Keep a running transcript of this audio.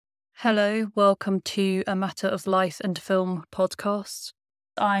Hello, welcome to A Matter of Life and Film podcast.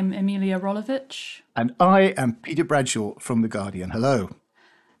 I'm Emilia Rolovich. And I am Peter Bradshaw from The Guardian. Hello.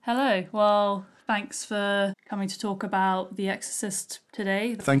 Hello. Well, thanks for coming to talk about The Exorcist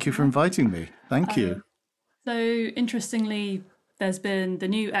today. Thank you for inviting me. Thank you. So, interestingly, there's been the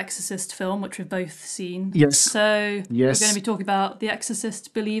new Exorcist film, which we've both seen. Yes. So, Yes. We're going to be talking about The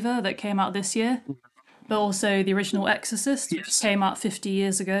Exorcist Believer that came out this year, but also the original Exorcist, which came out 50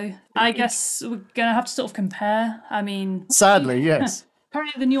 years ago. I guess we're going to have to sort of compare. I mean... Sadly, yes.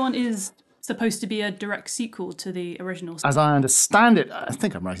 Apparently the new one is supposed to be a direct sequel to the original. As I understand it, I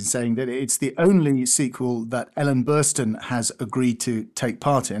think I'm right in saying that it's the only sequel that Ellen Burstyn has agreed to take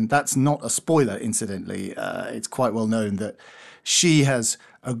part in. That's not a spoiler, incidentally. It's quite well known that she has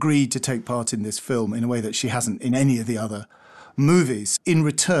agreed to take part in this film in a way that she hasn't in any of the other movies, in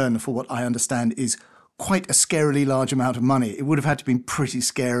return for what I understand is quite a scarily large amount of money. It would have had to be pretty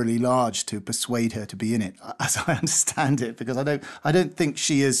scarily large to persuade her to be in it, as I understand it, because I don't think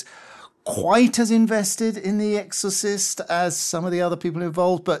she is quite as invested in The Exorcist as some of the other people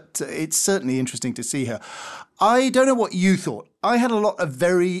involved, but it's certainly interesting to see her. I don't know what you thought. I had a lot of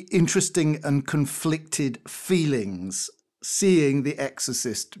very interesting and conflicted feelings seeing The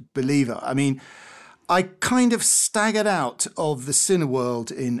Exorcist Believer. I mean, I kind of staggered out of the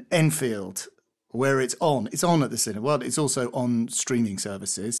Cineworld in Enfield, where it's on. It's on at the Cineworld. It's also on streaming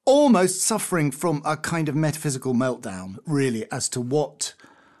services. Almost suffering from a kind of metaphysical meltdown, really, as to what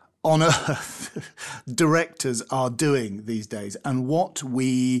on earth directors are doing these days and what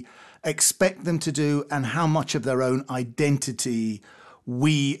we expect them to do and how much of their own identity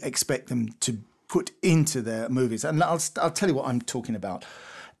we expect them to put into their movies. And I'll tell you what I'm talking about.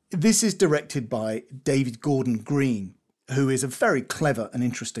 This is directed by David Gordon Green, who is a very clever and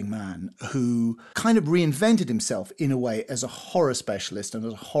interesting man who kind of reinvented himself in a way as a horror specialist and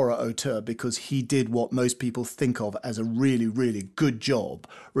as a horror auteur, because he did what most people think of as a really, really good job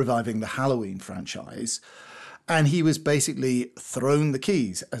reviving the Halloween franchise. And he was basically thrown the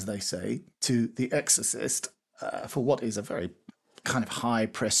keys, as they say, to The Exorcist for what is a very kind of high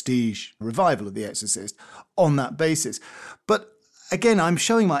prestige revival of The Exorcist on that basis. But again, I'm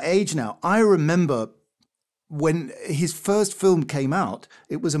showing my age now. I remember when his first film came out,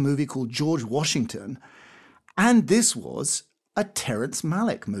 it was a movie called George Washington. And this was a Terrence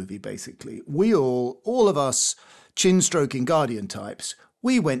Malick movie, basically. We all of us chin-stroking Guardian types,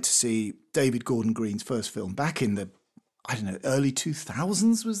 we went to see David Gordon Green's first film back in the, early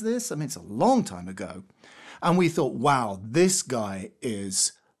 2000s was this? I mean, it's a long time ago. And we thought, wow, this guy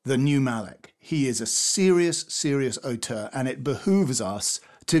is the new Malick. He is a serious, serious auteur, and it behooves us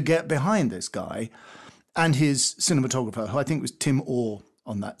to get behind this guy and his cinematographer, who I think was Tim Orr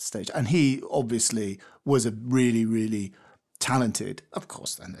on that stage. And he obviously was a really, really talented, of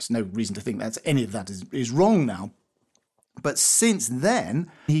course, and there's no reason to think that any of that is wrong now. But since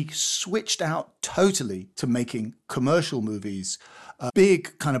then, he switched out totally to making commercial movies,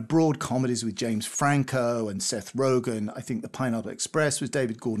 big kind of broad comedies with James Franco and Seth Rogen. I think The Pineapple Express was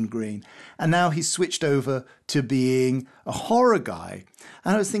David Gordon Green. And now he's switched over to being a horror guy.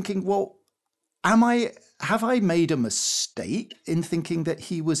 And I was thinking, well, have I made a mistake in thinking that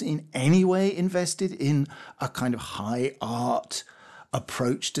he was in any way invested in a kind of high art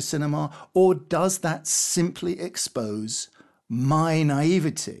approach to cinema? Or does that simply expose my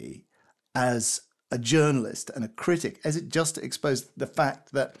naivety as a journalist and a critic? As it just exposed the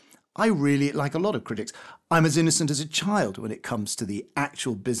fact that I really, like a lot of critics, I'm as innocent as a child when it comes to the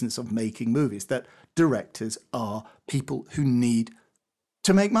actual business of making movies, that directors are people who need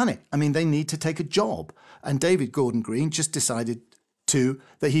to make money. I mean, they need to take a job. And David Gordon Green just decided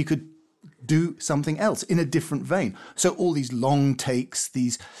that he could do something else in a different vein. So all these long takes,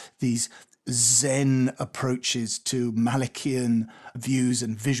 these Zen approaches to Malickian views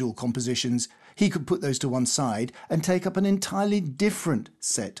and visual compositions, he could put those to one side and take up an entirely different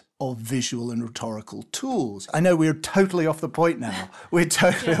set of visual and rhetorical tools. I know we're totally off the point now. We're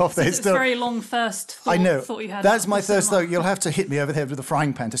totally off there. It's a very long first thought. I know. Thought you had. That's my first thought. You'll have to hit me over the head with a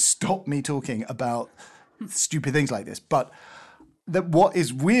frying pan to stop me talking about stupid things like this. But what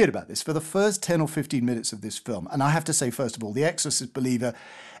is weird about this, for the first 10 or 15 minutes of this film, and I have to say, first of all, The Exorcist Believer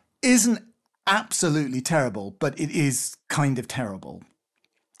isn't absolutely terrible, but it is kind of terrible.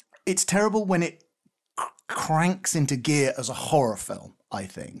 It's terrible when it cranks into gear as a horror film, I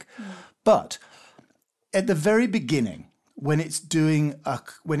think. But at the very beginning, when it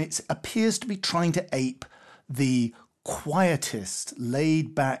appears to be trying to ape the quietist,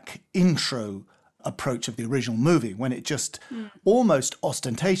 laid-back intro approach of the original movie, when it just almost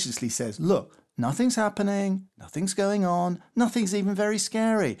ostentatiously says, look, nothing's happening, nothing's going on, nothing's even very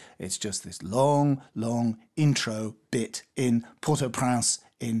scary. It's just this long, long intro bit in Port-au-Prince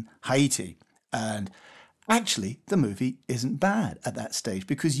in Haiti. And actually, the movie isn't bad at that stage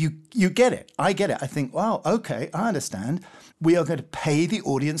because you get it. I get it. I think, wow, okay, I understand. We are going to pay the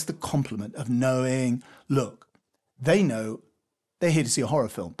audience the compliment of knowing, look, they know they're here to see a horror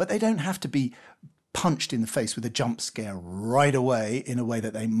film, but they don't have to be punched in the face with a jump scare right away in a way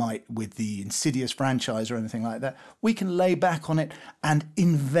that they might with the Insidious franchise or anything like that. We can lay back on it and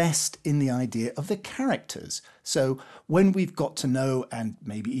invest in the idea of the characters. So when we've got to know and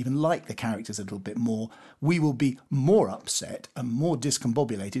maybe even like the characters a little bit more, we will be more upset and more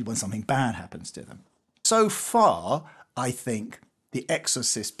discombobulated when something bad happens to them. So far, I think The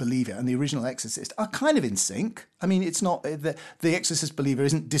Exorcist Believer and the original Exorcist are kind of in sync. I mean, it's not the Exorcist Believer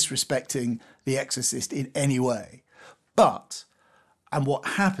isn't disrespecting The Exorcist in any way. But, and what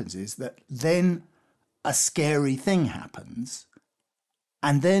happens is that then a scary thing happens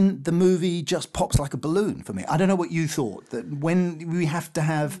and then the movie just pops like a balloon for me. I don't know what you thought, that when we have to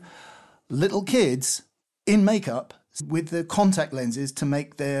have little kids in makeup with the contact lenses to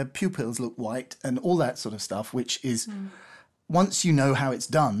make their pupils look white and all that sort of stuff, which is... Once you know how it's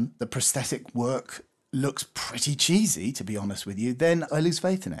done, the prosthetic work looks pretty cheesy, to be honest with you, then I lose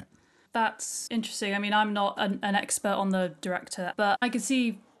faith in it. That's interesting. I mean, I'm not an expert on the director, but I could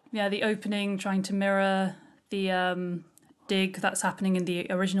see, the opening trying to mirror the dig that's happening in the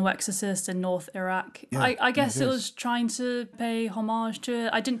original Exorcist in North Iraq. Yeah, I guess it was trying to pay homage to it.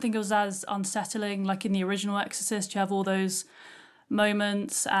 I didn't think it was as unsettling. Like in the original Exorcist, you have all those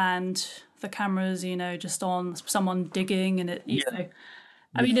moments and the cameras, just on someone digging and it, you know.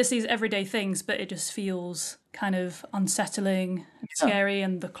 I mean, it's these everyday things, but it just feels kind of unsettling, scary,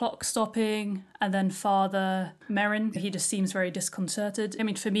 and the clock stopping. And then Father Merrin, he just seems very disconcerted. I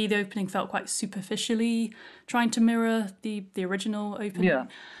mean, for me, the opening felt quite superficially trying to mirror the original opening. Yeah.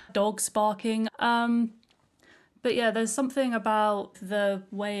 Dogs barking. But yeah, there's something about the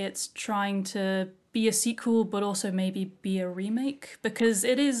way it's trying to be a sequel, but also maybe be a remake, because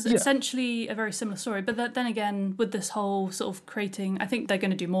it is essentially a very similar story. But then again, with this whole sort of creating, I think they're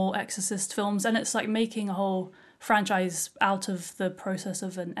going to do more Exorcist films, and it's like making a whole franchise out of the process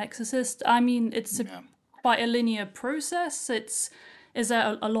of an Exorcist. I mean, it's quite a linear process. Is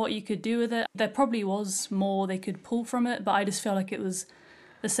there a lot you could do with it? There probably was more they could pull from it, but I just feel like it was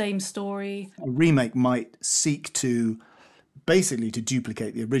the same story. A remake might seek to basically to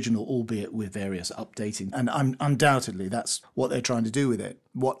duplicate the original, albeit with various updating. And undoubtedly, that's what they're trying to do with it.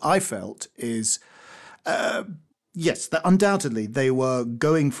 What I felt is, yes, that undoubtedly they were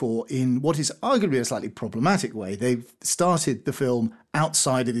going for, in what is arguably a slightly problematic way, they've started the film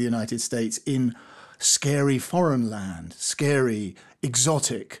outside of the United States in scary foreign land, scary,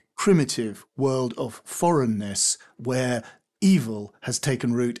 exotic, primitive world of foreignness where evil has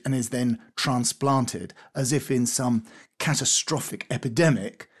taken root and is then transplanted as if in some catastrophic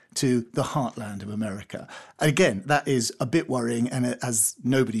epidemic to the heartland of America. Again, that is a bit worrying and, as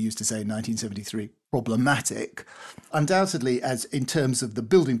nobody used to say in 1973, problematic. Undoubtedly, as in terms of the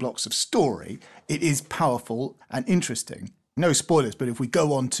building blocks of story, it is powerful and interesting. No spoilers, but if we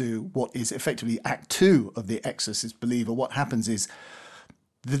go on to what is effectively Act 2 of The Exorcist Believer, what happens is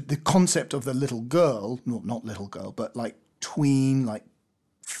the concept of the little girl, not little girl, but like tween, like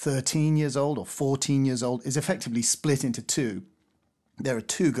 13 years old or 14 years old, is effectively split into two. There are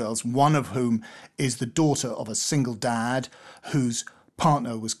two girls, one of whom is the daughter of a single dad whose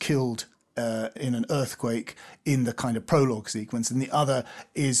partner was killed in an earthquake in the kind of prologue sequence, and the other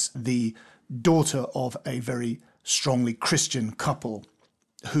is the daughter of a very strongly Christian couple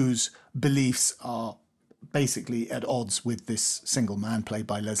whose beliefs are basically at odds with this single man played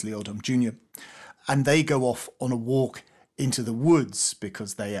by Leslie Odom Jr. And they go off on a walk into the woods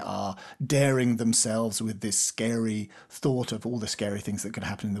because they are daring themselves with this scary thought of all the scary things that could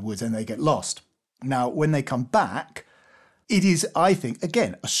happen in the woods, and they get lost. Now, when they come back, it is, I think,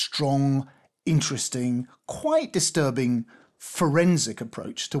 again, a strong, interesting, quite disturbing forensic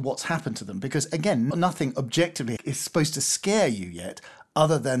approach to what's happened to them, because, again, nothing objectively is supposed to scare you yet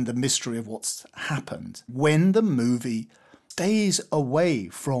other than the mystery of what's happened. When the movie stays away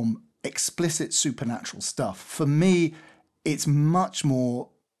from explicit supernatural stuff, for me, it's much more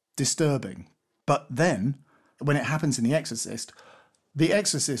disturbing. But then, when it happens in The Exorcist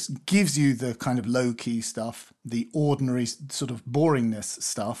gives you the kind of low-key stuff, the ordinary sort of boringness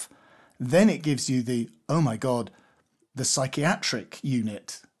stuff. Then it gives you the, oh my God, the psychiatric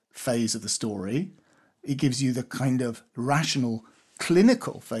unit phase of the story. It gives you the kind of rational,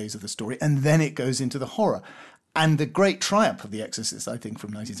 clinical phase of the story. And then it goes into the horror. And the great triumph of The Exorcist, I think,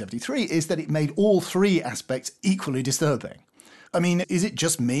 from 1973 is that it made all three aspects equally disturbing. I mean, is it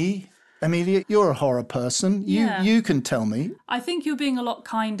just me? Amelia, you're a horror person. Yeah. You can tell me. I think you're being a lot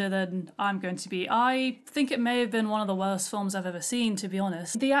kinder than I'm going to be. I think it may have been one of the worst films I've ever seen, to be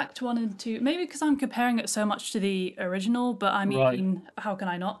honest. The Act 1 and 2, maybe because I'm comparing it so much to the original, but I mean, how can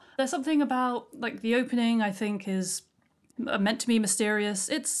I not? There's something about, like, the opening, I think, is meant to be mysterious.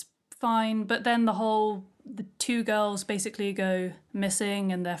 It's fine, but then the two girls basically go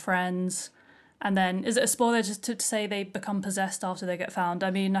missing and they're friends. And then, is it a spoiler just to say they become possessed after they get found?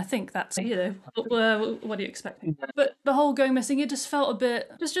 I mean, I think that's, what do you expect? But the whole going missing, it just felt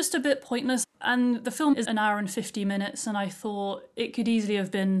just a bit pointless. And the film is an hour and 50 minutes, and I thought it could easily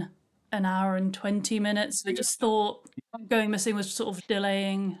have been an hour and 20 minutes. I just thought going missing was sort of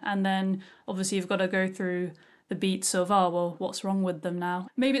delaying, and then obviously you've got to go through the beats of, oh, well, what's wrong with them now?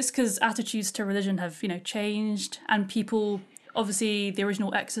 Maybe it's because attitudes to religion have, changed, and people, obviously the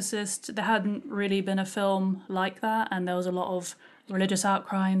original Exorcist, there hadn't really been a film like that, and there was a lot of religious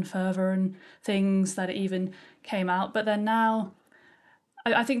outcry and fervour and things that it even came out. But then now,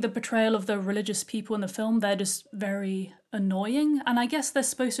 I think the portrayal of the religious people in the film, they're just very annoying. And I guess they're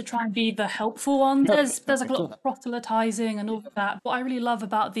supposed to try and be the helpful ones. There's like a lot of proselytizing and all of that. What I really love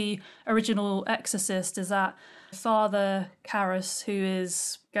about the original Exorcist is that Father Karras, who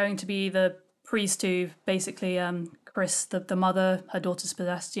is going to be the priest who basically Chris, the mother, her daughter's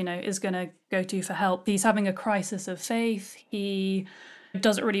possessed, is going to go to for help. He's having a crisis of faith. He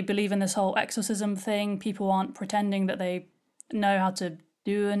doesn't really believe in this whole exorcism thing. People aren't pretending that they know how to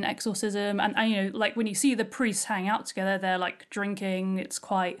do an exorcism. And like when you see the priests hang out together, they're like drinking. It's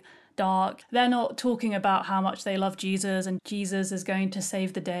quite dark. They're not talking about how much they love Jesus and Jesus is going to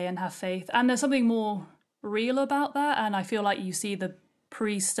save the day and have faith. And there's something more real about that. And I feel like you see the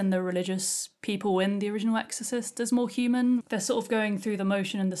priest and the religious people in the original Exorcist as more human. They're sort of going through the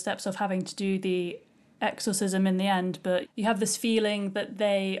motion and the steps of having to do the exorcism in the end, but you have this feeling that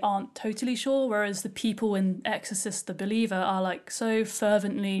they aren't totally sure, whereas the people in Exorcist, the believer, are like so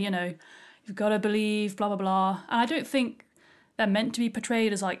fervently, you've got to believe, blah, blah, blah. And I don't think they're meant to be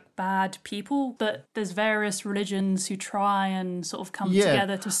portrayed as like bad people, but there's various religions who try and sort of come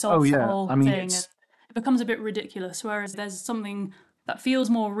together to solve the whole thing. And it becomes a bit ridiculous, whereas there's something that feels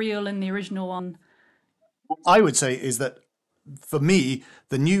more real in the original one. What I would say is that for me,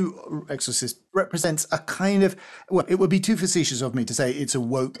 the new Exorcist represents a kind of, well, it would be too facetious of me to say it's a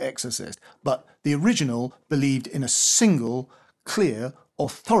woke exorcist, but the original believed in a single, clear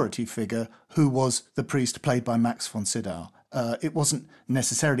authority figure who was the priest played by Max von Sydow. It wasn't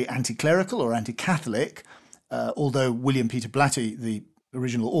necessarily anti-clerical or anti-Catholic, although William Peter Blatty, the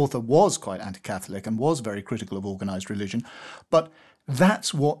original author, was quite anti-Catholic and was very critical of organized religion. But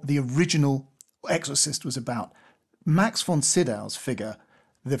that's what the original Exorcist was about. Max von Sydow's figure,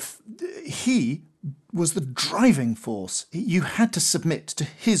 he was the driving force. You had to submit to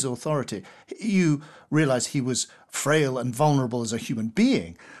his authority. You realize he was frail and vulnerable as a human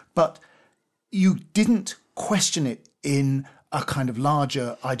being, but you didn't question it in a kind of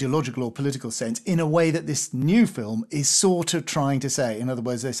larger ideological or political sense in a way that this new film is sort of trying to say. In other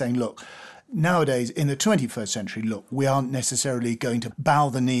words, they're saying, look, nowadays, in the 21st century, look, we aren't necessarily going to bow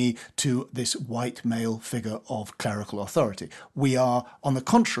the knee to this white male figure of clerical authority. We are, on the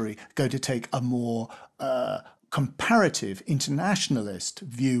contrary, going to take a more comparative internationalist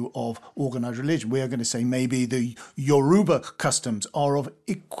view of organized religion. We are going to say maybe the Yoruba customs are of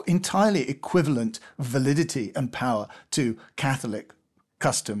entirely equivalent validity and power to Catholic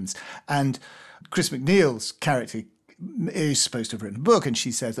customs. And Chris McNeil's character is supposed to have written a book, and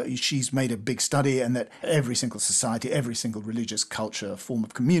she says that she's made a big study and that every single society, every single religious culture, form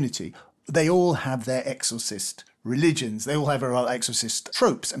of community, they all have their exorcist religions. They all have their exorcist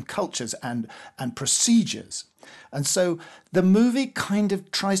tropes and cultures and procedures. And so the movie kind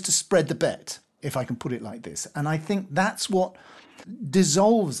of tries to spread the bet, if I can put it like this. And I think that's what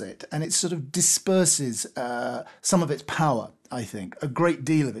dissolves it, and it sort of disperses some of its power, I think, a great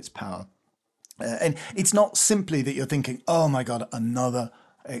deal of its power. And it's not simply that you're thinking, oh my God, another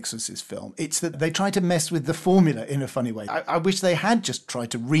Exorcist film. It's that they try to mess with the formula in a funny way. I wish they had just tried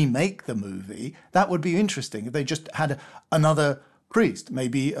to remake the movie. That would be interesting if they just had another priest,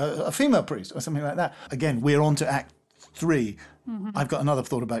 maybe a female priest or something like that. Again, we're on to Act 3. Mm-hmm. I've got another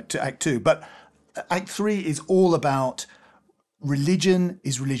thought about Act 2. But Act 3 is all about religion.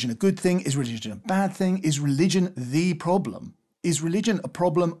 Is religion a good thing? Is religion a bad thing? Is religion the problem? Is religion a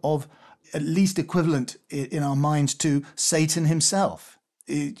problem of at least equivalent in our minds to Satan himself?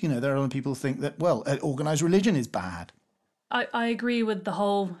 There are other people who think that, well, organized religion is bad. I agree with the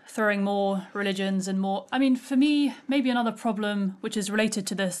whole throwing more religions and more. I mean, for me, maybe another problem which is related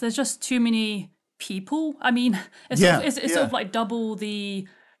to this, there's just too many people. I mean, Yeah, it's sort of like double the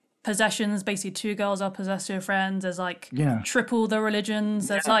possessions. Basically, two girls are possessed to friends. There's like yeah, triple the religions.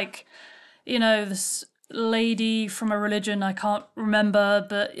 There's like, this lady from a religion I can't remember,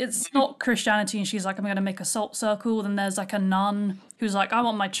 but it's not Christianity, and she's like, I'm going to make a salt circle. Then there's like a nun who's like, I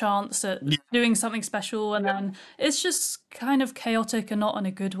want my chance at doing something special, and then it's just kind of chaotic and not in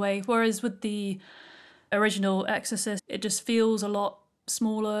a good way. Whereas with the original Exorcist, it just feels a lot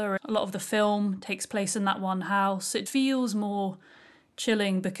smaller. A lot of the film takes place in that one house. It feels more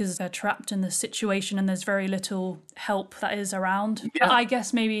chilling because they're trapped in this situation and there's very little help that is around. yeah. I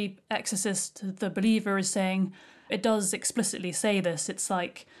guess maybe Exorcist, the believer, is saying, it does explicitly say this. It's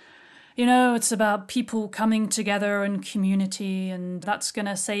like, it's about people coming together and community, and that's going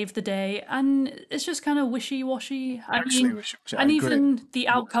to save the day. And it's just kind of wishy-washy. Actually, wishy-washy, I and agree. even the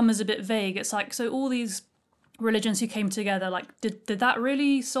outcome is a bit vague. It's like, so all these religions who came together, like, did that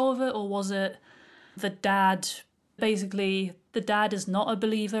really solve it? Or was it the dad? Basically, the dad is not a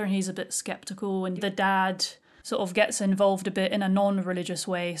believer and he's a bit skeptical, and the dad sort of gets involved a bit in a non-religious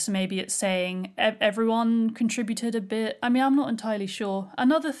way. So maybe it's saying everyone contributed a bit. I mean, I'm not entirely sure.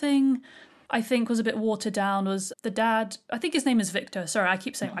 Another thing I think was a bit watered down was the dad. I think his name is Victor. Sorry, I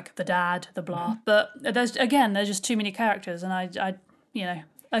keep saying like the dad, the blah. But there's just too many characters, and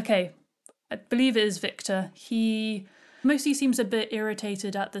okay, I believe it is Victor. He mostly seems a bit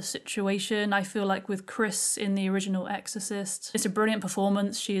irritated at the situation. I feel like with Chris in the original Exorcist, it's a brilliant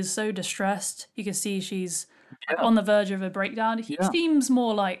performance. She is so distressed. You can see she's on the verge of a breakdown. He seems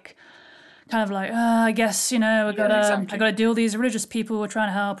more like kind of like, I guess, I gotta deal with these religious people who are trying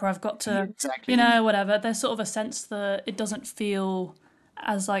to help, or I've got to, whatever. There's sort of a sense that it doesn't feel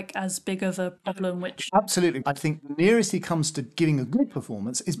as big of a problem, which Absolutely. I think the nearest he comes to giving a good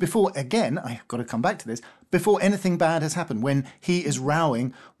performance is before, again, I've got to come back to this, before anything bad has happened, when he is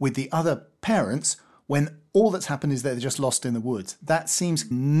rowing with the other parents, when all that's happened is they're just lost in the woods. That seems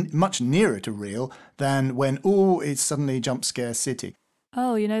much nearer to real than when, it's suddenly jump scare city.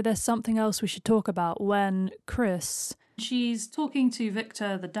 Oh, there's something else we should talk about. When she's talking to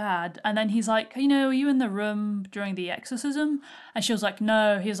Victor, the dad, and then he's like, are you in the room during the exorcism? And she was like,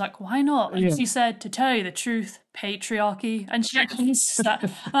 no. He was like, why not? And she said, to tell you the truth, patriarchy. And she says that.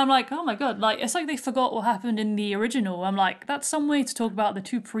 And I'm like, oh my God, like, it's like they forgot what happened in the original. I'm like, that's some way to talk about the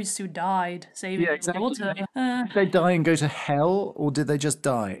two priests who died, saving their daughter. Did they die and go to hell, or did they just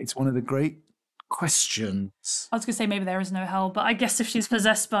die? It's one of the great questions. I was going to say maybe there is no hell, but I guess if she's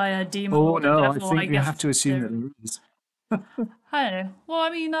possessed by a demon Oh, or the no, devil, I think we guess have to assume that there is. I don't know. Well, I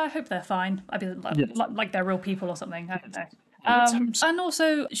mean, I hope they're fine. I mean, like they're real people or something. I don't know. And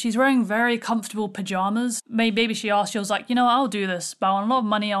also, she's wearing very comfortable pajamas. Maybe she asked, she was like, I'll do this, but I want a lot of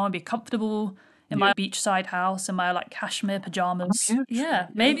money. I want to be comfortable in my beachside house in my like cashmere pajamas. Yeah,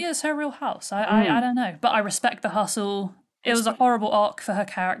 maybe it's her real house. I don't know. But I respect the hustle. It was a horrible arc for her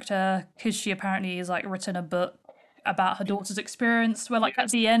character because she apparently has like written a book about her daughter's experience, where like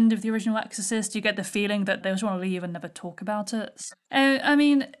at the end of the original Exorcist you get the feeling that they just want to leave and never talk about it. I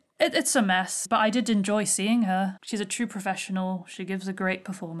mean, it's a mess, but I did enjoy seeing her. She's a true professional. She gives a great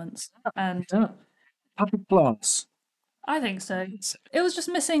performance, and Upper class. I think so. It was just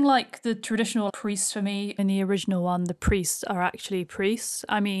missing like the traditional priests for me. In the original one, the priests are actually priests.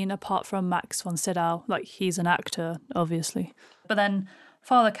 I mean, apart from Max von Sydow, like he's an actor, obviously. But then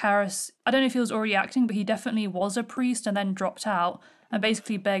Father Karras, I don't know if he was already acting, but he definitely was a priest and then dropped out and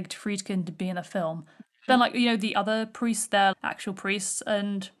basically begged Friedkin to be in the film. Then, like, the other priests, they're actual priests.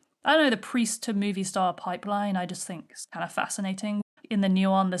 And I don't know, the priest to movie star pipeline, I just think is kind of fascinating. In the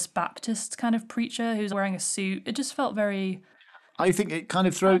new one, this Baptist kind of preacher who's wearing a suit, it just felt very... I think it kind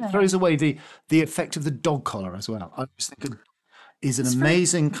of throws away the effect of the dog collar as well. I just think it is an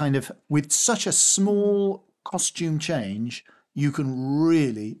amazing kind of, with such a small costume change, you can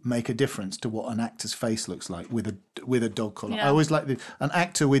really make a difference to what an actor's face looks like with a dog collar. I always like an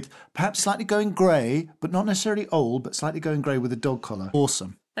actor with perhaps slightly going grey, but not necessarily old, but slightly going grey with a dog collar.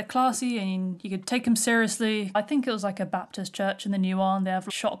 Awesome. They're classy and you could take them seriously. I think it was like a Baptist church in the new one. They have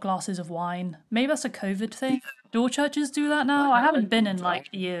shot glasses of wine. Maybe that's a COVID thing. Do all churches do that now? I haven't been in like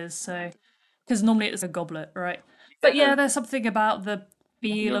years, so because normally it's a goblet, right? But yeah, there's something about the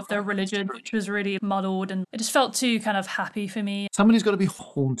feel of their religion which was really muddled, and it just felt too kind of happy for me. Somebody's got to be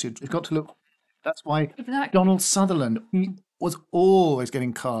haunted. It's got to look. That's why Exactly. Donald Sutherland, he was always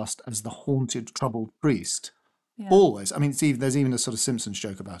getting cast as the haunted, troubled priest. Yeah. Always. I mean, there's even a sort of Simpsons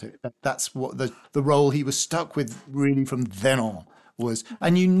joke about it. That's what the role he was stuck with really from then on was.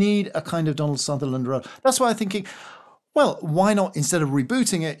 And you need a kind of Donald Sutherland role. That's why I'm thinking, Well, why not, instead of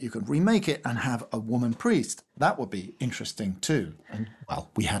rebooting it, you could remake it and have a woman priest? That would be interesting too. And, well,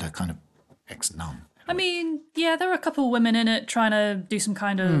 we had a kind of ex-nun. I mean, yeah, there were a couple of women in it trying to do some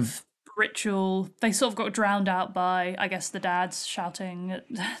kind of ritual. They sort of got drowned out by, I guess, the dads shouting.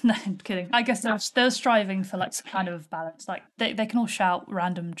 No, I'm kidding. I guess they're striving for like some kind of balance. Like they can all shout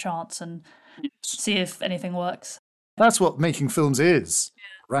random chants and see if anything works. That's what making films is.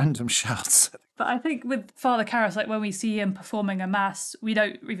 Random shouts. But I think with Father Karras, like when we see him performing a mass, we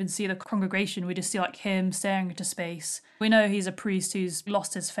don't even see the congregation. We just see like him staring into space. We know he's a priest who's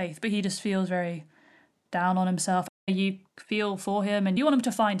lost his faith, but he just feels very down on himself. You feel for him and you want him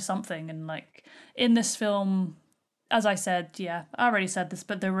to find something. And like in this film, as I said, yeah, I already said this,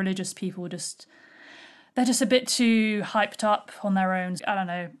 but the religious people they're just a bit too hyped up on their own. I don't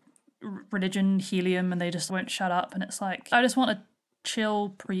know, religion, helium, and they just won't shut up. And it's like, I just want a chill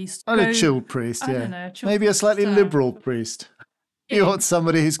priest. A chill priest, yeah. I don't know, maybe a slightly liberal priest. You want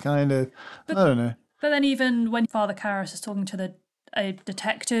somebody who's kind of, I don't know. But then even when Father Karras is talking to a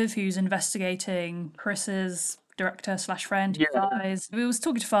detective who's investigating Chris's director/friend who dies, we was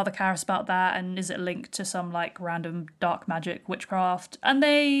talking to Father Karras about that, and is it linked to some like random dark magic witchcraft? And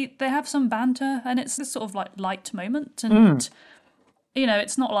they have some banter, and it's this sort of like light moment, and you know,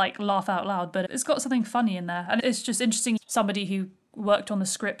 it's not like laugh out loud, but it's got something funny in there, and it's just interesting. Somebody who worked on the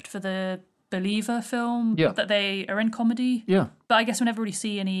script for the Believer film, that they are in comedy. Yeah. But I guess we never really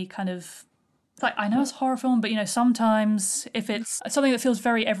see any kind of, like, I know it's a horror film, but you know, sometimes if it's something that feels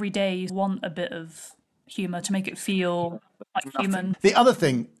very everyday, you want a bit of humour to make it feel like human. The other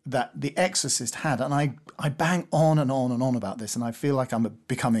thing that The Exorcist had, and I bang on and on and on about this, and I feel like I'm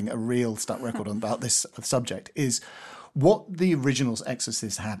becoming a real stuck record about this subject, is what the original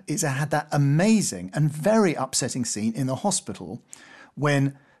Exorcist had is it had that amazing and very upsetting scene in the hospital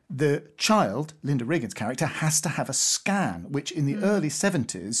when the child, Linda Regan's character, has to have a scan, which in the early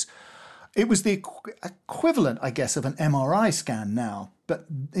 70s, it was the equivalent, I guess, of an MRI scan now. But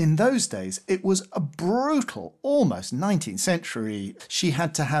in those days, it was a brutal, almost 19th century. She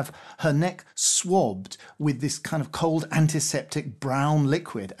had to have her neck swabbed with this kind of cold antiseptic brown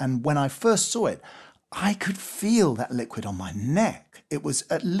liquid. And when I first saw it, I could feel that liquid on my neck. It was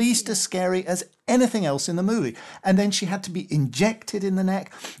at least as scary as anything else in the movie. And then she had to be injected in the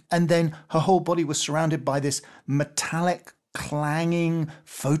neck. And then her whole body was surrounded by this metallic, clanging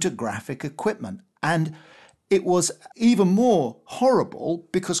photographic equipment. And it was even more horrible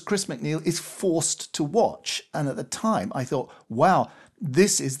because Chris MacNeil is forced to watch. And at the time, I thought, wow,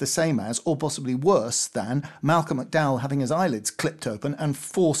 this is the same as, or possibly worse than, Malcolm McDowell having his eyelids clipped open and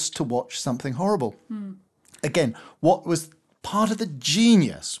forced to watch something horrible. Again, what was part of the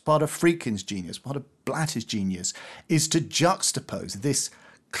genius, part of Friedkin's genius, part of Blatter's genius, is to juxtapose this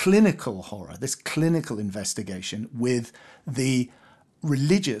clinical horror, this clinical investigation with the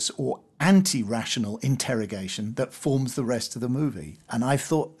religious or anti-rational interrogation that forms the rest of the movie. And I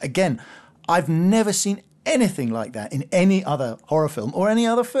thought, again, I've never seen anything like that in any other horror film or any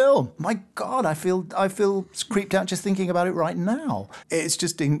other film. My God, I feel creeped out just thinking about it right now. It's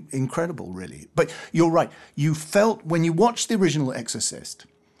just incredible, really. But you're right. You felt, when you watched the original Exorcist,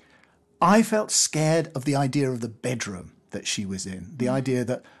 I felt scared of the idea of the bedroom that she was in. The idea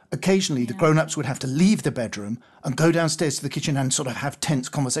that occasionally the grown-ups would have to leave the bedroom and go downstairs to the kitchen and sort of have tense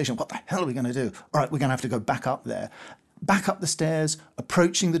conversation. What the hell are we going to do? All right, we're going to have to go back up there. Back up the stairs,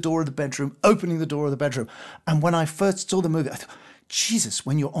 approaching the door of the bedroom, opening the door of the bedroom. And when I first saw the movie, I thought, Jesus,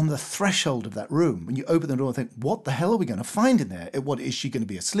 when you're on the threshold of that room, when you open the door and think, what the hell are we going to find in there? What, is she going to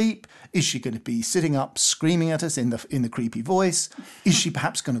be asleep? Is she going to be sitting up screaming at us in the creepy voice? Is she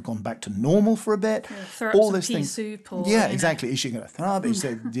perhaps going to have gone back to normal for a bit? Throw all this things. Soup or, yeah, exactly. Is she going to throw up?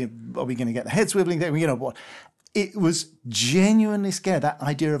 Are we going to get the head swiveling? You know what? It was genuinely scary, that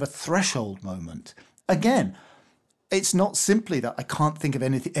idea of a threshold moment. Again, it's not simply that I can't think of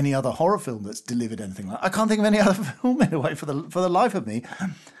any other horror film that's delivered anything like that. I can't think of any other film, in a way, for the life of me,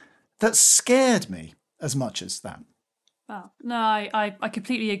 that scared me as much as that. Wow. No, I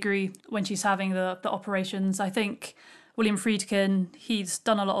completely agree. When she's having the operations, I think William Friedkin, he's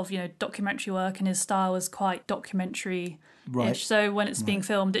done a lot of, documentary work, and his style is quite documentary-ish. Right. So when it's being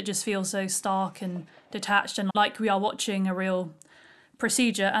filmed, it just feels so stark and detached, and like we are watching a real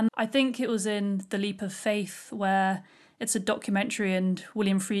procedure. And I think it was in The Leap of Faith, where it's a documentary and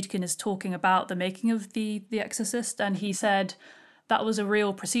William Friedkin is talking about the making of the Exorcist, and he said that was a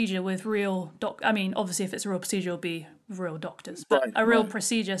real procedure with real obviously if it's a real procedure it'll be real doctors, but a real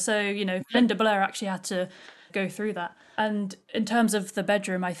procedure. So Linda Blair actually had to go through that. And in terms of the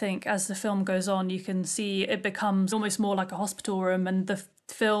bedroom, I think as the film goes on, you can see it becomes almost more like a hospital room, and the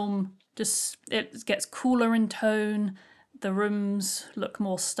film Just it gets cooler in tone. The rooms look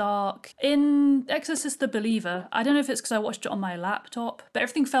more stark. In Exorcist the Believer, I don't know if it's because I watched it on my laptop, but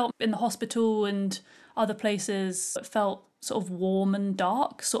everything felt in the hospital and other places, it felt sort of warm and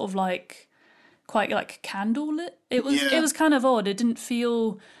dark, sort of like quite like candlelit. It was kind of odd. It didn't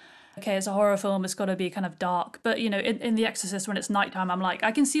feel okay, it's a horror film, it's got to be kind of dark. But, you know, in The Exorcist, when it's nighttime, I'm like,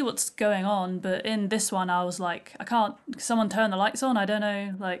 I can see what's going on. But in this one, I was like, I can't, someone turn the lights on? I don't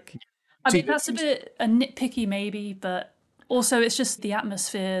know. Like, I mean, that's a bit nitpicky maybe, but also it's just the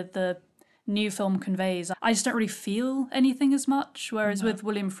atmosphere the new film conveys. I just don't really feel anything as much. Whereas with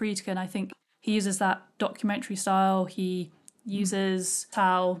William Friedkin, I think he uses that documentary style. He uses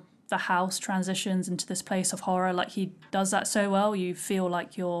how the house transitions into this place of horror. Like he does that so well, you feel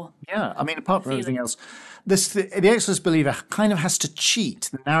like you're Yeah, I mean, apart from everything else, the Exorcist Believer kind of has to cheat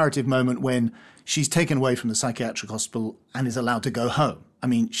the narrative moment when she's taken away from the psychiatric hospital and is allowed to go home. I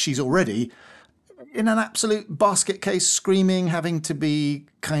mean, she's already in an absolute basket case, screaming, having to be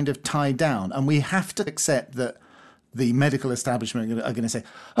kind of tied down. And we have to accept that the medical establishment are going to say,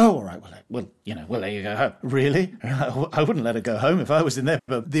 "Oh, all right, we'll let you go home." Really? I wouldn't let her go home if I was in there.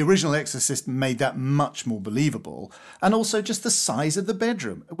 But the original Exorcist made that much more believable. And also just the size of the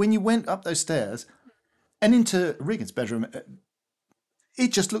bedroom. When you went up those stairs and into Regan's bedroom,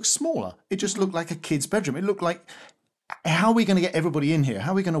 it just looked smaller. It just looked like a kid's bedroom. It looked like, how are we going to get everybody in here?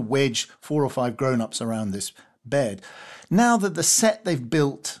 How are we going to wedge 4 or 5 grown-ups around this bed? Now that the set they've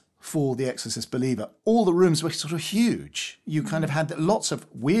built for The Exorcist Believer, all the rooms were sort of huge. You kind of had lots of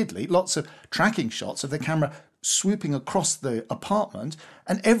tracking shots of the camera swooping across the apartment,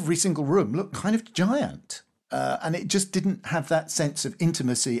 and every single room looked kind of giant. And it just didn't have that sense of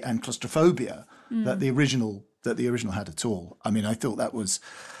intimacy and claustrophobia that the original had at all. I mean, I thought that was,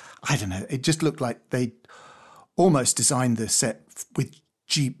 I don't know, it just looked like they almost designed the set with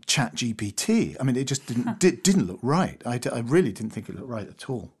Chat GPT. I mean, it just didn't look right. I really didn't think it looked right at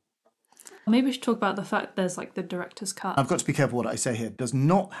all. Maybe we should talk about the fact there's like the director's cut. I've got to be careful what I say here. It does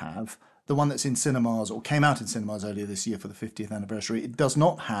not have the one that's in cinemas or came out in cinemas earlier this year for the 50th anniversary. It does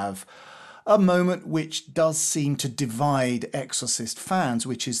not have a moment which does seem to divide Exorcist fans,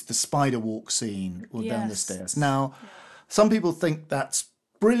 which is the spider walk scene down the stairs. Now, some people think that's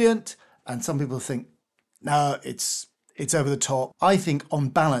brilliant, and some people think, no, it's over the top. I think on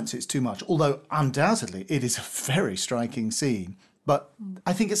balance it's too much, although undoubtedly it is a very striking scene. But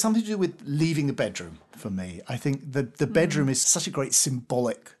I think it's something to do with leaving the bedroom for me. I think the bedroom is such a great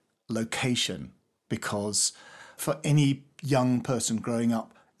symbolic location, because for any young person growing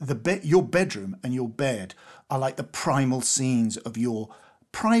up, your bedroom and your bed are like the primal scenes of your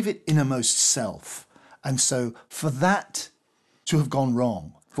private innermost self. And so for that to have gone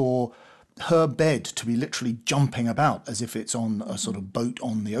wrong, for her bed to be literally jumping about as if it's on a sort of boat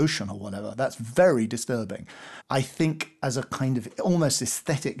on the ocean or whatever, that's very disturbing. I think as a kind of almost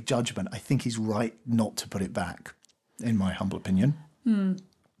aesthetic judgment, I think he's right not to put it back, in my humble opinion.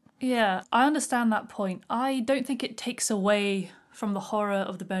 Yeah, I understand that point. I don't think it takes away from the horror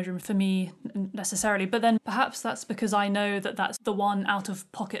of the bedroom for me necessarily, but then perhaps that's because I know that that's the one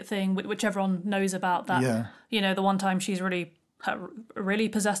out-of-pocket thing which everyone knows about, that, the one time she's really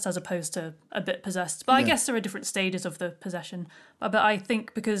possessed as opposed to a bit possessed. But I guess there are different stages of the possession. But I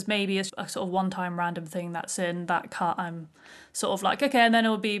think because maybe it's a sort of one-time random thing that's in that cut, I'm sort of like, okay, and then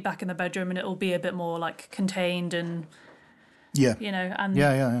it'll be back in the bedroom and it'll be a bit more like contained and, and...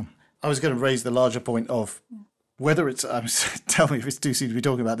 Yeah. I was going to raise the larger point of whether it's, tell me if it's too soon to be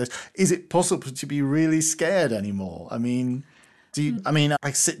talking about this, is it possible to be really scared anymore? I mean,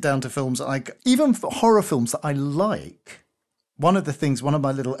 I sit down to films, even for horror films that I like. One of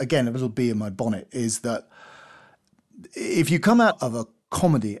my little, again, a little bee in my bonnet is that if you come out of a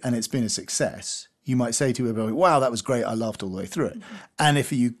comedy and it's been a success, you might say to everybody, wow, that was great, I laughed all the way through it. Mm-hmm. And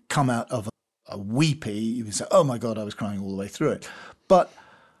if you come out of a weepy, you can say, oh my God, I was crying all the way through it. But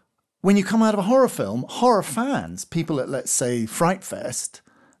when you come out of a horror film, horror fans, people at, let's say, Fright Fest,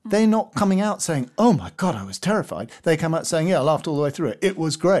 they're not coming out saying, oh my God, I was terrified. They come out saying, yeah, I laughed all the way through it. It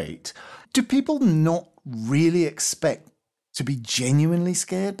was great. Do people not really expect to be genuinely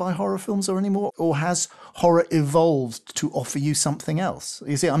scared by horror films anymore? Or has horror evolved to offer you something else?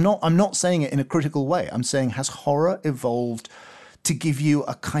 You see, I'm not saying it in a critical way. I'm saying, has horror evolved to give you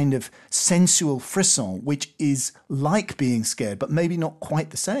a kind of sensual frisson, which is like being scared, but maybe not quite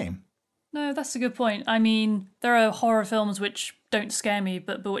the same? No, that's a good point. I mean, there are horror films which don't scare me,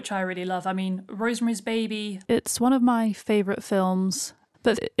 but which I really love. I mean, Rosemary's Baby, it's one of my favourite films,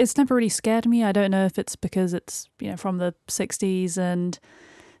 but it's never really scared me. I don't know if it's because it's, from the 60s and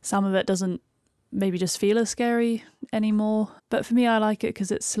some of it doesn't maybe just feel as scary anymore. But for me, I like it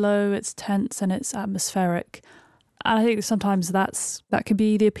because it's slow, it's tense, and it's atmospheric. And I think sometimes that can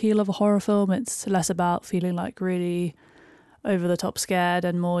be the appeal of a horror film. It's less about feeling like really over the top scared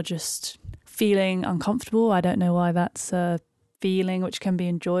and more just feeling uncomfortable. I don't know why that's a feeling which can be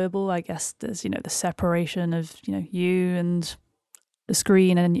enjoyable. I guess there's, the separation of, you and the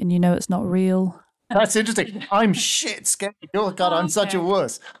screen, and it's not real. That's interesting. I'm shit scared. Oh, God, I'm such a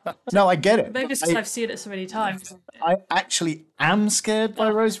wuss. No, I get it. Maybe it's because I've seen it so many times. I actually am scared by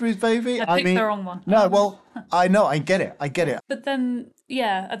Rosemary's Baby. I picked the wrong one. No, well, I know, I get it. But then,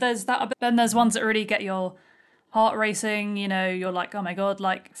 there's that. But then there's ones that really get your heart racing. You're like, oh my God.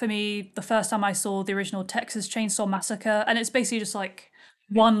 Like, for me, the first time I saw the original Texas Chainsaw Massacre, and it's basically just like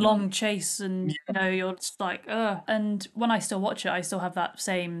one long chase, and you're just like, ugh. And when I still watch it, I still have that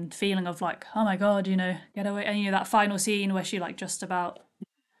same feeling of like, oh my God, get away. And that final scene where she like just about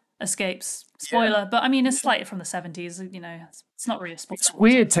escapes. Spoiler, but I mean, it's slightly from the 70s. It's not really a spoiler. It's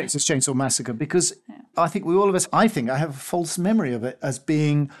weird, Texas Chainsaw Massacre, because I think I have a false memory of it as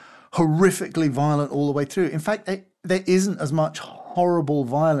being horrifically violent all the way through. In fact, there isn't as much horrible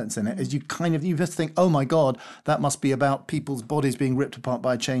violence in it as you just think, oh my God, that must be about people's bodies being ripped apart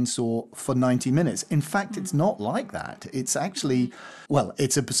by a chainsaw for 90 minutes. In fact, it's not like that. It's actually, well,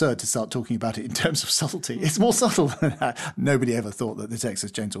 it's absurd to start talking about it in terms of subtlety. It's more subtle than that. Nobody ever thought that the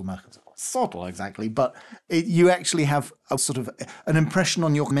Texas Chainsaw Massacre was subtle exactly, but you actually have a sort of an impression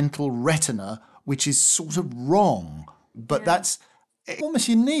on your mental retina which is sort of wrong. But that's almost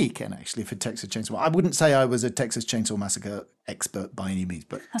unique, and actually, for Texas Chainsaw. I wouldn't say I was a Texas Chainsaw Massacre expert by any means,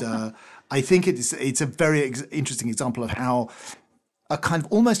 but I think it's a very interesting example of how a kind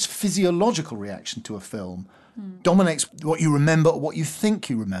of almost physiological reaction to a film dominates what you remember, or what you think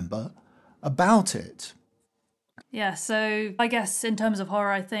you remember about it. Yeah, so I guess in terms of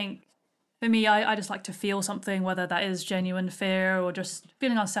horror, I think for me, I just like to feel something, whether that is genuine fear or just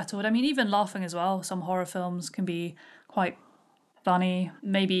feeling unsettled. I mean, even laughing as well. Some horror films can be quite funny,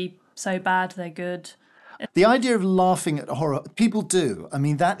 maybe so bad they're good. The idea of laughing at horror, people do. I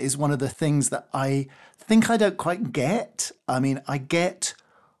mean, that is one of the things that I think I don't quite get. I mean, I get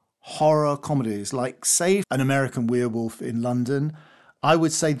horror comedies like, say, An American Werewolf in London. I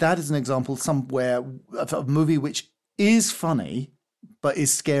would say that is an example somewhere of a movie which is funny but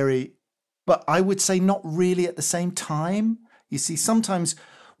is scary, but I would say not really at the same time. You see, sometimes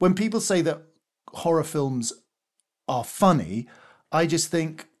when people say that horror films are funny, I just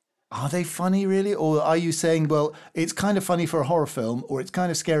think, are they funny really? Or are you saying, well, it's kind of funny for a horror film, or it's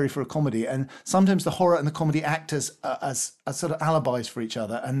kind of scary for a comedy? And sometimes the horror and the comedy act as sort of alibis for each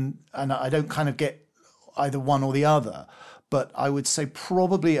other. And I don't kind of get either one or the other. But I would say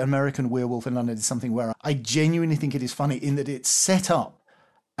probably American Werewolf in London is something where I genuinely think it is funny in that it's set up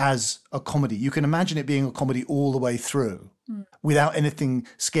as a comedy. You can imagine it being a comedy all the way through without anything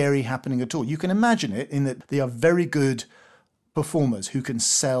scary happening at all. You can imagine it in that they are very good performers who can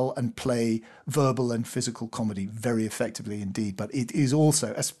sell and play verbal and physical comedy very effectively indeed. But it is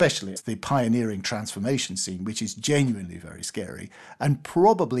also, especially the pioneering transformation scene, which is genuinely very scary and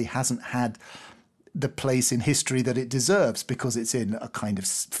probably hasn't had the place in history that it deserves because it's in a kind of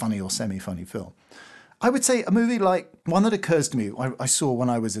funny or semi-funny film. I would say a movie like one that occurs to me, I saw when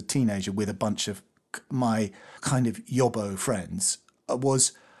I was a teenager with a bunch of my kind of yobbo friends,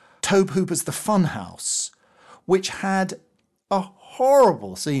 was Tobe Hooper's The Funhouse, which had a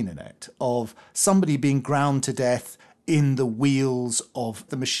horrible scene in it of somebody being ground to death in the wheels of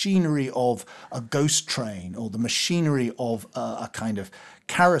the machinery of a ghost train or the machinery of a kind of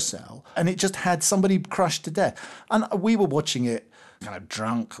carousel. And it just had somebody crushed to death. And we were watching it kind of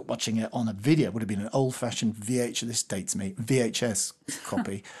drunk, watching it on a video. It would have been an old-fashioned VHS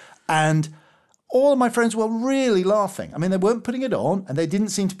copy. And all of my friends were really laughing. I mean, they weren't putting it on, and they didn't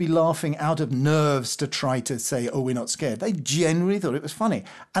seem to be laughing out of nerves to try to say, oh, we're not scared. They genuinely thought it was funny.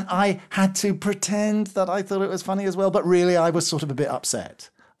 And I had to pretend that I thought it was funny as well, but really I was sort of a bit upset.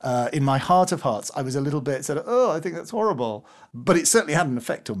 In my heart of hearts, I was a little bit sort of, oh, I think that's horrible. But it certainly had an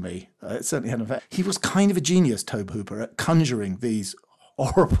effect on me. It certainly had an effect. He was kind of a genius, Tobe Hooper, at conjuring these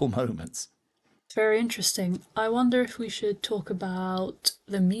horrible moments. Very interesting. I wonder if we should talk about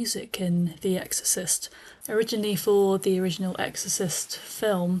the music in The Exorcist. Originally, for the original Exorcist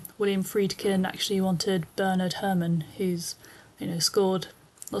film, William Friedkin actually wanted Bernard Herrmann, who's scored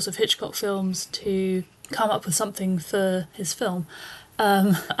lots of Hitchcock films, to come up with something for his film.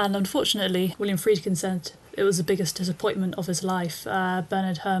 And unfortunately, William Friedkin said it was the biggest disappointment of his life.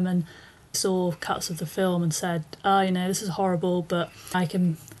 Bernard Herrmann saw cuts of the film and said, this is horrible, but I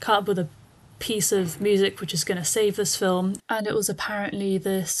can come up with a piece of music which is going to save this film. And it was apparently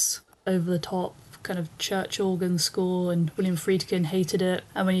this over-the-top kind of church organ score, and William Friedkin hated it.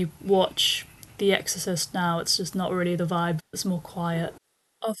 And when you watch The Exorcist now, it's just not really the vibe. It's more quiet.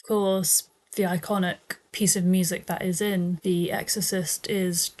 Of course, the iconic piece of music that is in The Exorcist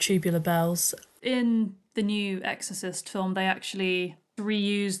is Tubular Bells. In the new Exorcist film, they actually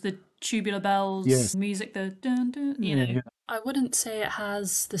reuse the Tubular Bells music, the dun, dun, you know. Yeah. I wouldn't say it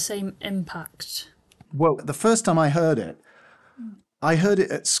has the same impact. Well, the first time I heard it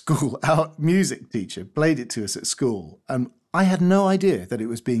at school. Our music teacher played it to us at school, and I had no idea that it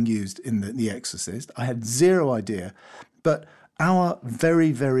was being used in The Exorcist. I had zero idea. But our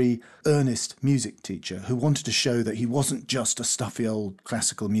very, very earnest music teacher, who wanted to show that he wasn't just a stuffy old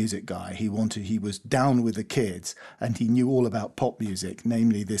classical music guy, he was down with the kids, and he knew all about pop music,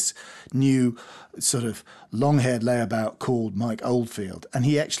 namely this new sort of long-haired layabout called Mike Oldfield. And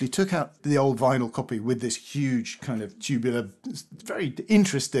he actually took out the old vinyl copy with this huge kind of tubular, very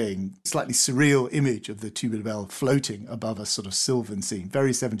interesting, slightly surreal image of the tubular bell floating above a sort of sylvan scene,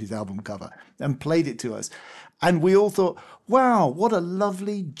 very 70s album cover, and played it to us. And we all thought, wow, what a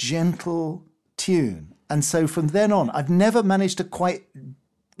lovely, gentle tune. And so from then on, I've never managed to quite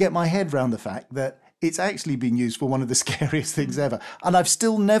get my head around the fact that it's actually been used for one of the scariest things ever. And I've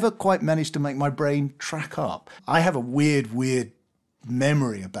still never quite managed to make my brain track up. I have a weird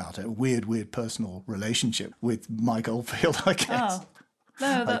memory about it, a weird personal relationship with Mike Oldfield, I guess. Oh.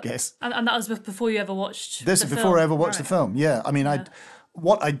 No, I guess. And that was before you ever watched This is before I ever watched the film, yeah. I mean,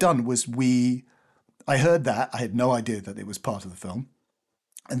 what I'd done was I heard that. I had no idea that it was part of the film.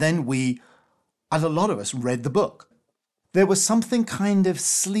 And then and a lot of us read the book. There was something kind of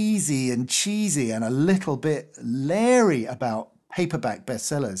sleazy and cheesy and a little bit leery about paperback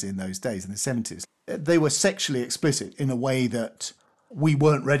bestsellers in those days, in the 70s. They were sexually explicit in a way that we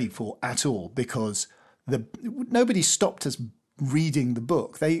weren't ready for at all, because nobody stopped us reading the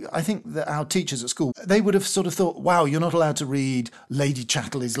book. I think that our teachers at school, they would have sort of thought, wow, you're not allowed to read Lady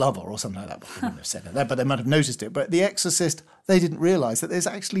Chatterley's Lover or something like that. Well, they wouldn't have said that, but they might have noticed it. But The Exorcist, they didn't realise that there's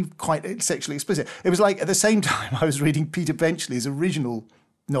actually quite sexually explicit. It was like at the same time I was reading Peter Benchley's original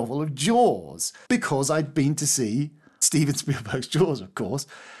novel of Jaws, because I'd been to see Steven Spielberg's Jaws, of course.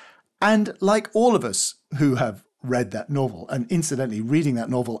 And like all of us who have read that novel, and incidentally, reading that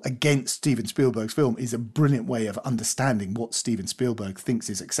novel against Steven Spielberg's film is a brilliant way of understanding what Steven Spielberg thinks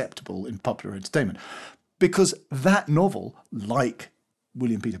is acceptable in popular entertainment. Because that novel, like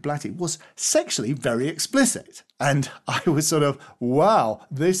William Peter Blatty, was sexually very explicit. And I was sort of, wow,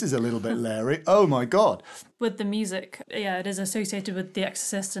 this is a little bit leery. Oh my God. With the music, yeah, it is associated with The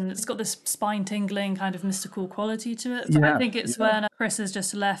Exorcist, and it's got this spine-tingling kind of mystical quality to it. But I think it's when Chris has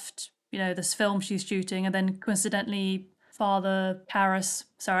just left, this film she's shooting, and then coincidentally Father Karras,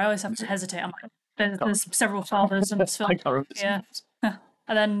 sorry, I always have to hesitate. I'm like, there's several fathers in this film. Yeah.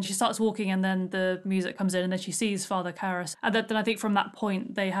 And then she starts walking, and then the music comes in, and then she sees Father Karras. And then I think from that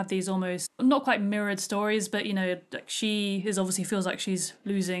point, they have these almost, not quite mirrored stories, but, she obviously feels like she's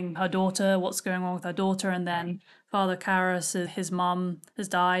losing her daughter, what's going on with her daughter. And then Father Karras, his mum has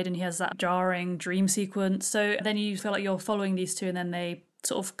died, and he has that jarring dream sequence. So then you feel like you're following these two, and then they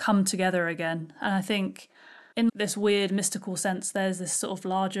sort of come together again. And I think in this weird mystical sense, there's this sort of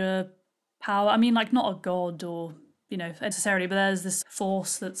larger power. I mean, like, not a god or necessarily, but there's this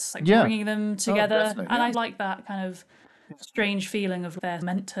force that's like bringing them together. And I like that kind of strange feeling of they're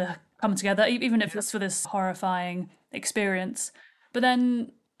meant to come together, even if it's for this horrifying experience. But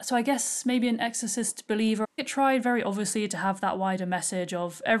then, so I guess maybe an Exorcist believer, it tried very obviously to have that wider message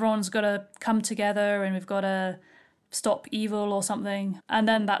of everyone's got to come together and we've got to stop evil or something. And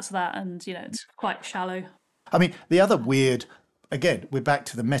then that's that. And, it's quite shallow. I mean, the other weird, again, we're back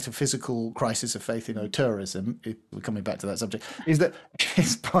to the metaphysical crisis of faith in terrorism, if we're coming back to that subject, is that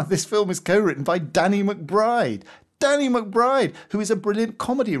this film is co-written by Danny McBride. Danny McBride, who is a brilliant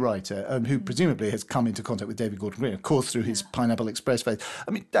comedy writer, who presumably has come into contact with David Gordon Green, of course, through his Pineapple Express phase.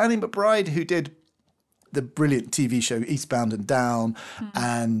 I mean, Danny McBride, who did the brilliant TV show Eastbound and Down,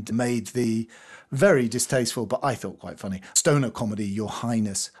 and made the very distasteful, but I thought quite funny, stoner comedy, Your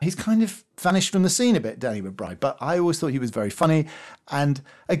Highness. He's kind of vanished from the scene a bit, Danny McBride, but I always thought he was very funny. And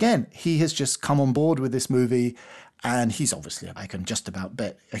again, he has just come on board with this movie, and he's obviously, I can just about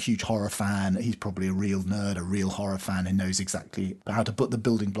bet, a huge horror fan. He's probably a real nerd, a real horror fan, who knows exactly how to put the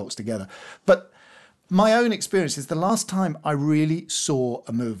building blocks together. But my own experience is the last time I really saw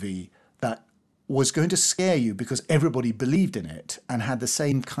a movie that was going to scare you because everybody believed in it and had the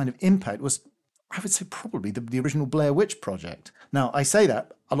same kind of impact was, I would say, probably the original Blair Witch Project. Now, I say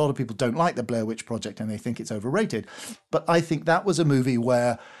that, a lot of people don't like the Blair Witch Project and they think it's overrated, but I think that was a movie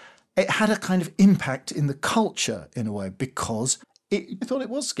where it had a kind of impact in the culture in a way, because I thought it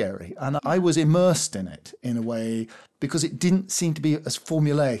was scary, and I was immersed in it in a way because it didn't seem to be as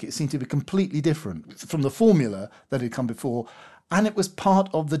formulaic. It seemed to be completely different from the formula that had come before, and it was part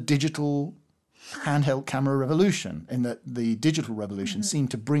of the digital handheld camera revolution, in that the digital revolution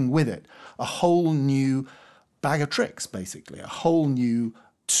seemed to bring with it a whole new bag of tricks, basically, a whole new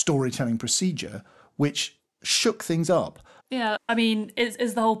storytelling procedure, which shook things up. Yeah, I mean,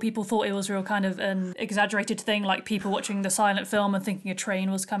 is the whole people thought it was real kind of an exaggerated thing, like people watching the silent film and thinking a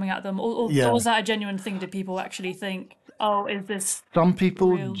train was coming at them? Or Yeah. was that a genuine thing? Did people actually think, oh, is this Some people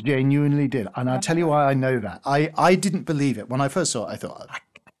real? genuinely did. And I'll tell you why I know that. I didn't believe it. When I first saw it, I thought, I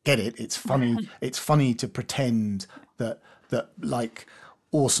get it. It's funny. It's funny to pretend that like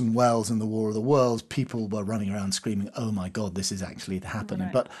Orson Welles in The War of the Worlds, people were running around screaming, oh my God, this is actually happening.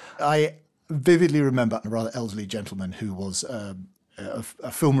 Right. But I vividly remember a rather elderly gentleman who was a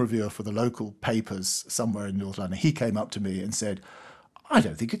film reviewer for the local papers somewhere in North London. He came up to me and said, I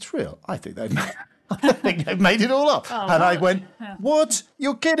don't think it's real. I think they've made it all up. And I went, what?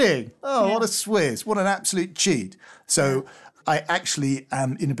 You're kidding? Oh, what a swizz. What an absolute cheat. So I actually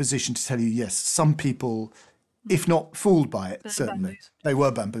am in a position to tell you, yes, some people, if not fooled by it, certainly, they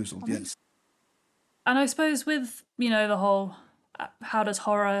were bamboozled, yes. And I suppose with, the whole, how does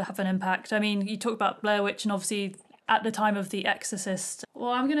horror have an impact? I mean, you talk about Blair Witch, and obviously at the time of The Exorcist. Well,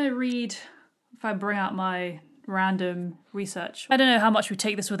 I'm going to read, if I bring out my random research. I don't know how much we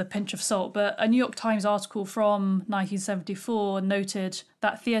take this with a pinch of salt, but a New York Times article from 1974 noted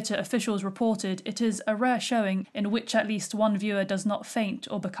that theatre officials reported it is a rare showing in which at least one viewer does not faint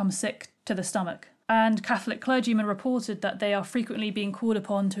or become sick to the stomach. And Catholic clergymen reported that they are frequently being called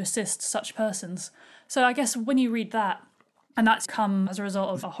upon to assist such persons. So I guess when you read that, and that's come as a result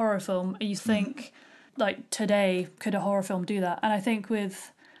of a horror film, you think, like, today, could a horror film do that? And I think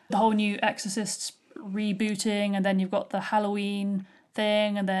with the whole new Exorcist rebooting, and then you've got the Halloween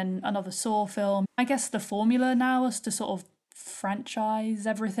thing, and then another Saw film, I guess the formula now is to sort of franchise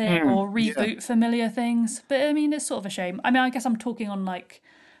everything or reboot familiar things. But I mean, it's sort of a shame. I mean, I guess I'm talking on, like,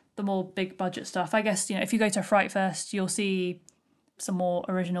 the more big budget stuff. I guess, if you go to Fright Fest, you'll see some more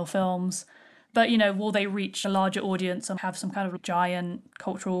original films. But, will they reach a larger audience and have some kind of giant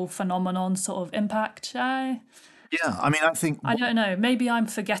cultural phenomenon sort of impact? Yeah, I mean, I think I don't know. Maybe I'm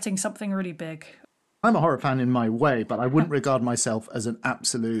forgetting something really big. I'm a horror fan in my way, but I wouldn't regard myself as an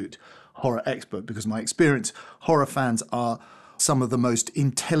absolute horror expert, because my experience, horror fans are some of the most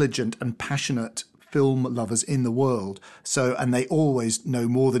intelligent and passionate film lovers in the world. So, and they always know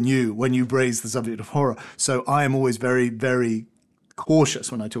more than you when you raise the subject of horror. So I am always very, very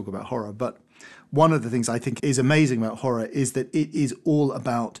cautious when I talk about horror. But one of the things I think is amazing about horror is that it is all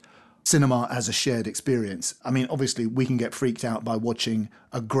about cinema as a shared experience. I mean, obviously, we can get freaked out by watching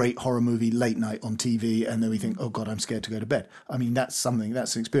a great horror movie late night on TV, and then we think, oh God, I'm scared to go to bed. I mean, that's an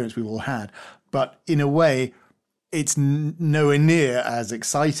experience we've all had. But in a way, it's nowhere near as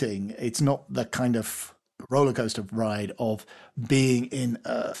exciting. It's not the kind of roller coaster ride of being in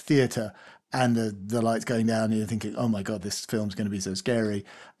a theatre and the lights going down and you're thinking, oh my God, this film's going to be so scary.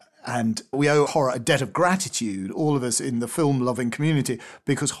 And we owe horror a debt of gratitude, all of us in the film-loving community,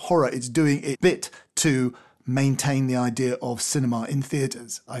 because horror is doing its bit to maintain the idea of cinema in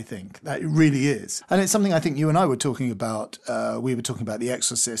theatres, I think. That it really is. And it's something I think you and I were talking about. We were talking about The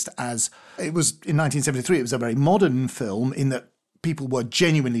Exorcist as, it was in 1973, it was a very modern film in that people were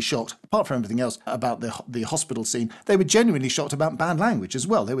genuinely shocked, apart from everything else, about the hospital scene. They were genuinely shocked about bad language as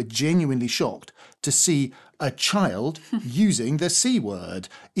well. They were genuinely shocked to see a child using the C word,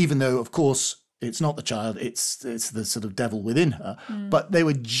 even though, of course, it's not the child, it's the sort of devil within her. But they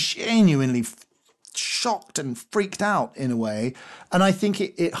were genuinely shocked and freaked out in a way. And I think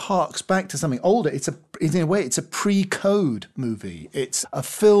it harks back to something older. In a way, it's a pre-code movie. It's a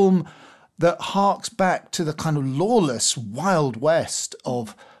film that harks back to the kind of lawless Wild West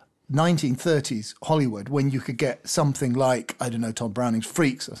of 1930s Hollywood, when you could get something like, I don't know, Todd Browning's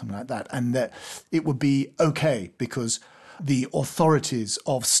Freaks or something like that, and that it would be okay because the authorities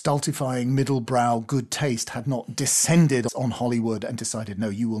of stultifying middle-brow good taste had not descended on Hollywood and decided, no,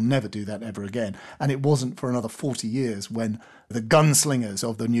 you will never do that ever again. And it wasn't for another 40 years when the gunslingers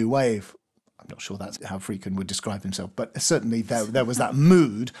of the new wave, I'm not sure that's how Friedkin would describe himself, but certainly there was that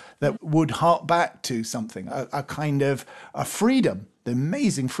mood that would hark back to something, a kind of a freedom, the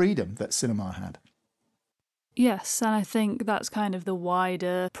amazing freedom that cinema had. Yes, and I think that's kind of the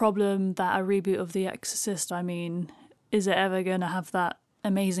wider problem that a reboot of The Exorcist, I mean, is it ever going to have that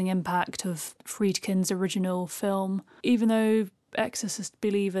amazing impact of Friedkin's original film? Even though Exorcist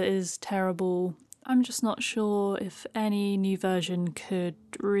Believer is terrible, I'm just not sure if any new version could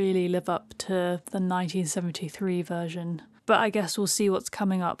really live up to the 1973 version. but I guess we'll see what's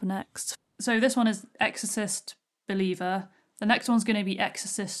coming up next. So this one is Exorcist Believer. The next one's going to be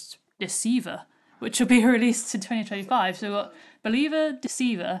Exorcist Deceiver, which will be released in 2025. So we've got Believer,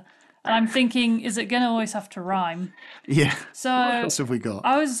 Deceiver, and I'm thinking, is it going to always have to rhyme? Yeah. So what else have we got?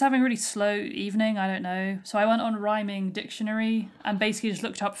 I was having a really slow evening, I don't know. So I went on Rhyming Dictionary and basically just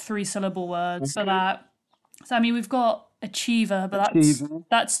looked up 3-syllable words for that. So I mean, we've got Achiever, but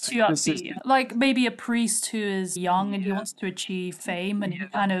that's too upbeat. Like maybe a priest who is young and he wants to achieve fame and he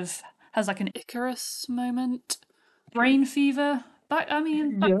kind of has like an Icarus moment. Brain fever. That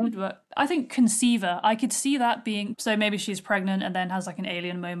could work. I think conceiver. I could see that being, so maybe she's pregnant and then has like an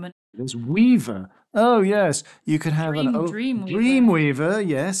alien moment. There's Weaver. Oh yes, you can have an old Dream Weaver,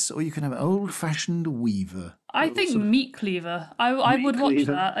 yes, or you can have an old-fashioned Weaver. I think Meat Cleaver. I would watch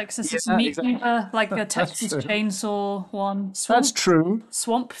that. Exorcist Meat Cleaver, like a Texas Chainsaw one. That's true.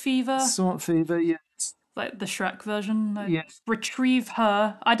 Swamp Fever. Swamp Fever, yes. Like the Shrek version. Yes. Retrieve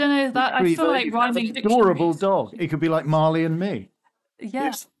Her. I don't know that. I feel like Rhyming Dictionary. Adorable dog. It could be like Marley and Me.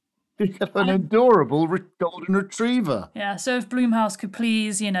 Yes. You have an adorable golden retriever. Yeah, so if Blumhouse could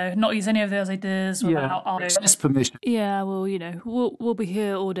please, not use any of those ideas without our permission. Yeah, well, we'll be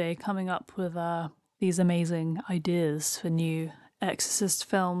here all day coming up with these amazing ideas for new Exorcist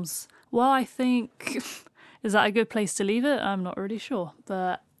films. Well, I think, is that a good place to leave it? I'm not really sure.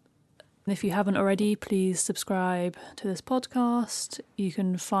 But if you haven't already, please subscribe to this podcast. You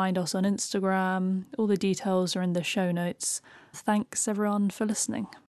can find us on Instagram. All the details are in the show notes. Thanks everyone for listening.